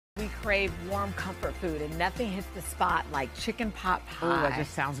crave warm comfort food, and nothing hits the spot like chicken pot pie. Oh, that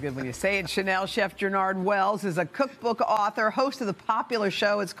just sounds good when you say it. Chanel chef Jernard Wells is a cookbook author, host of the popular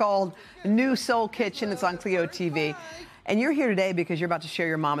show. It's called New Soul Kitchen. It's on Clio TV. And you're here today because you're about to share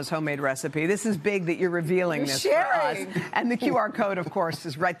your mama's homemade recipe. This is big that you're revealing this for us. And the QR code, of course,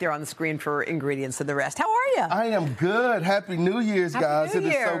 is right there on the screen for ingredients and the rest. How are you? I am good. Happy New Year's, guys. New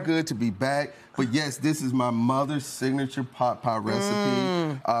Year. It is so good to be back. But yes, this is my mother's signature pot pie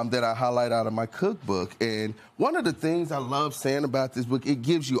recipe that I highlight out of my cookbook. And one of the things I love saying about this book, it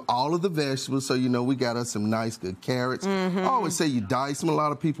gives you all of the vegetables. So, you know, we got us some nice, good carrots. I always say you dice them. A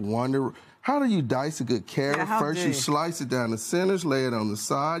lot of people wonder, how do you dice a good carrot? Yeah, First, you slice it down the centers, lay it on the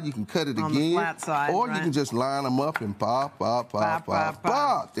side. You can cut it on again. The flat side, or right. you can just line them up and pop, pop, pop, pop,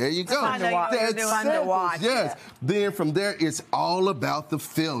 pop. There you go. That's fun to watch. Yes. Then from there, it's all about the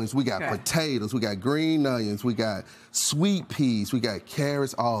fillings. We got potatoes, we got green onions, we got sweet peas, we got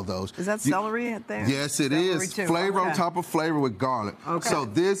carrots, all those. Is that celery at there? Yes, it is. Too. Flavor on top of flavor with garlic. So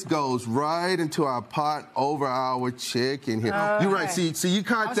this goes right into our pot over our chicken here. You're right. See, you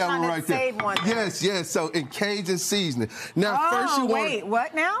caught that one right there. Yes, yes. So in Cajun seasoning. Now, first you want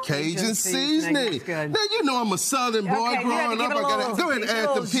what now? Cajun seasoning. Good. Now you know I'm a Southern boy growing up. I gotta go ahead and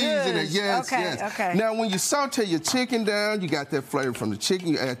add the peas in it. Yes, yes. Now when you saute your chicken down, you got that flavor from the chicken.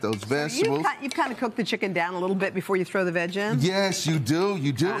 You add those vegetables. You kind of cook the chicken down a little bit before you throw the veg in? Yes, you do.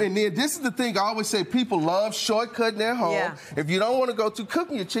 You do. And then this is the thing I always say, people love shortcutting at home. If you don't want to go to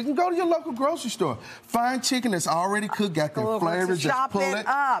cooking your chicken, go to your local grocery store. Find chicken that's already cooked, got the flavors, just pull it,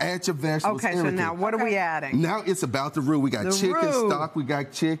 add your vegetables, so now what are we adding? Now it's about the roux. We got chicken stock, we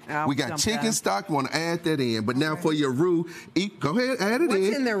got chicken stock, you want to add that in. But now for your roux, go ahead, add it in.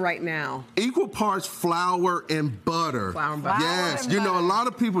 What's in there right now? Equal parts flour and butter. Flour and butter. Yes, you know, a lot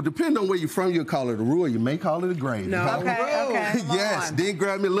of people, depending on where you're from, you'll call it a roux or you may call it a gravy. No, yes, then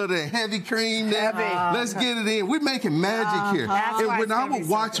grab me a little of that heavy cream there. Let's get it in. We're making magic here. And when I would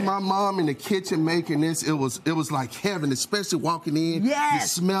watch my mom in the kitchen making this, it was like heaven, especially walking in. You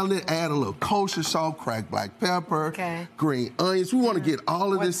smell it, add a little kosher salt, cracked black pepper, green onions. We want to get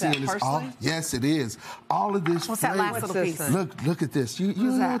all of this in. Yes, it is. All of this What's that last little piece? Look at this. You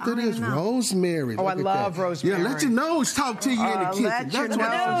know what that is? Rosemary. Oh, I love rosemary. Yeah, let your nose talk to you in the kitchen. That's what it's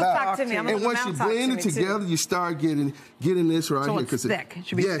about. Talk to me. And once you blend it together, you start getting this right here. It's thick. It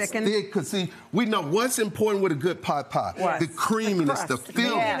should be thickened. Yes, thick. Because see, we know what's important with a good pot pie. The creaminess, the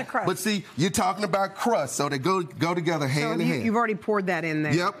filling. But see, you're talking about crust, so they go together hand in hand. You've already poured that in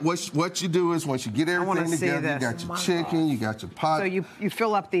there. Yep. What you do is once you get everything together, you got your chicken, you got your pot. So you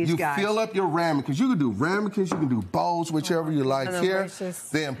fill up these guys. You fill up your ramekins. You can do ramekins, you can do bowls, whichever you like here.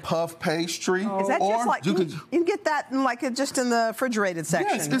 Then puff pastry. Is that just like you can get that just in the refrigerated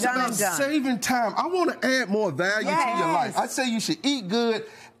section? Yes, it's about saving time. I want to add more value to your life. I say you should eat good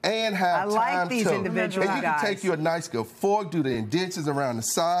and have time to. I like these individual guys. And you can take you a nice good fork, do the indents around the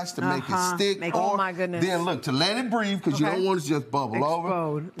sides to make it stick. Oh my goodness. Then look, to let it breathe, because you don't want it to just bubble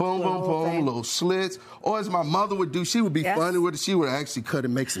over. Boom, boom, boom, little slits. Or as my mother would do, she would be funny with it. She would actually cut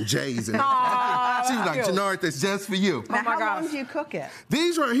and make some J's in it. She was like, Jernard, that's just for you. Now, how long do you cook it?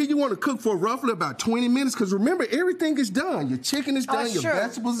 These right here, you want to cook for roughly about 20 minutes, because remember, everything is done. Your chicken is done, your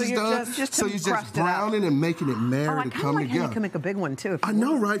vegetables is done. So you're just browning and making it marry to come together. You can make a big one, too. I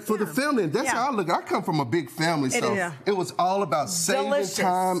know, right? For the family. And that's how I look. I come from a big family, so it was all about saving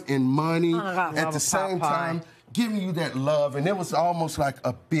time and money at the same time. Giving you that love, and it was almost like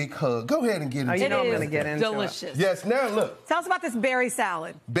a big hug. Go ahead and get into it. You know I'm going to get into delicious. Yes, now look. Tell us about this berry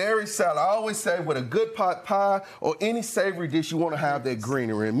salad. Berry salad. I always say with a good pot pie or any savory dish, you want to have that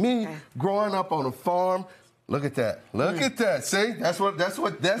greenery. And me, growing up on a farm, look at that. Look at that. See? That's what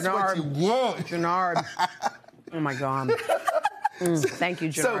you want. Jernard. Oh my God. Thank you,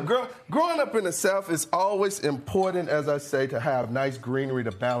 Jernard. So growing up in the South, it's always important, as I say, to have nice greenery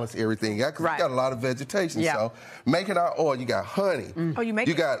to balance everything. Because we got a lot of vegetation. So making our oil, you got honey. Oh, you make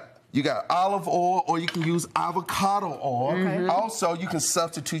it? You got olive oil, or you can use avocado oil. Also, you can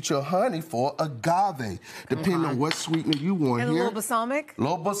substitute your honey for agave, depending on what sweetener you want and here. A little balsamic? A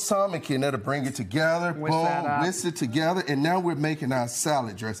little balsamic in there to bring it together. Whisk it together, and now we're making our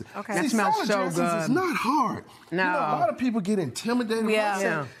salad dressing. That smells so good. It's not hard. No. You know, a lot of people get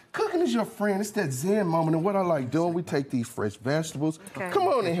intimidated. Cooking is your friend. It's that zen moment. And what I like doing, we take these fresh vegetables. Come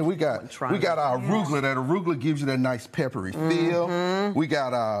on in here. We got our arugula. That arugula gives you that nice peppery feel. We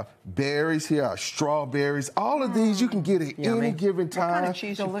got our berries here, our strawberries. All of these you can get at any given time. What kind of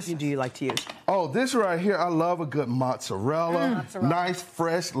cheese do you like to use? Oh, this right here, I love a good mozzarella. Nice,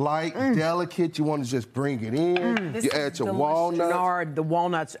 fresh, light, delicate. You want to just bring it in. You add your walnuts. Jernard, the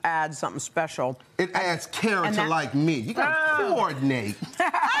walnuts add something special. It adds character like me. You got to coordinate.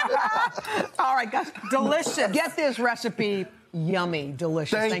 All right, guys. Delicious. Get this recipe. Yummy.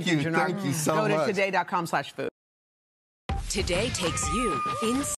 Delicious. Thank you, Jernard. thank you so much. Go to today.com/food. Today takes you inside.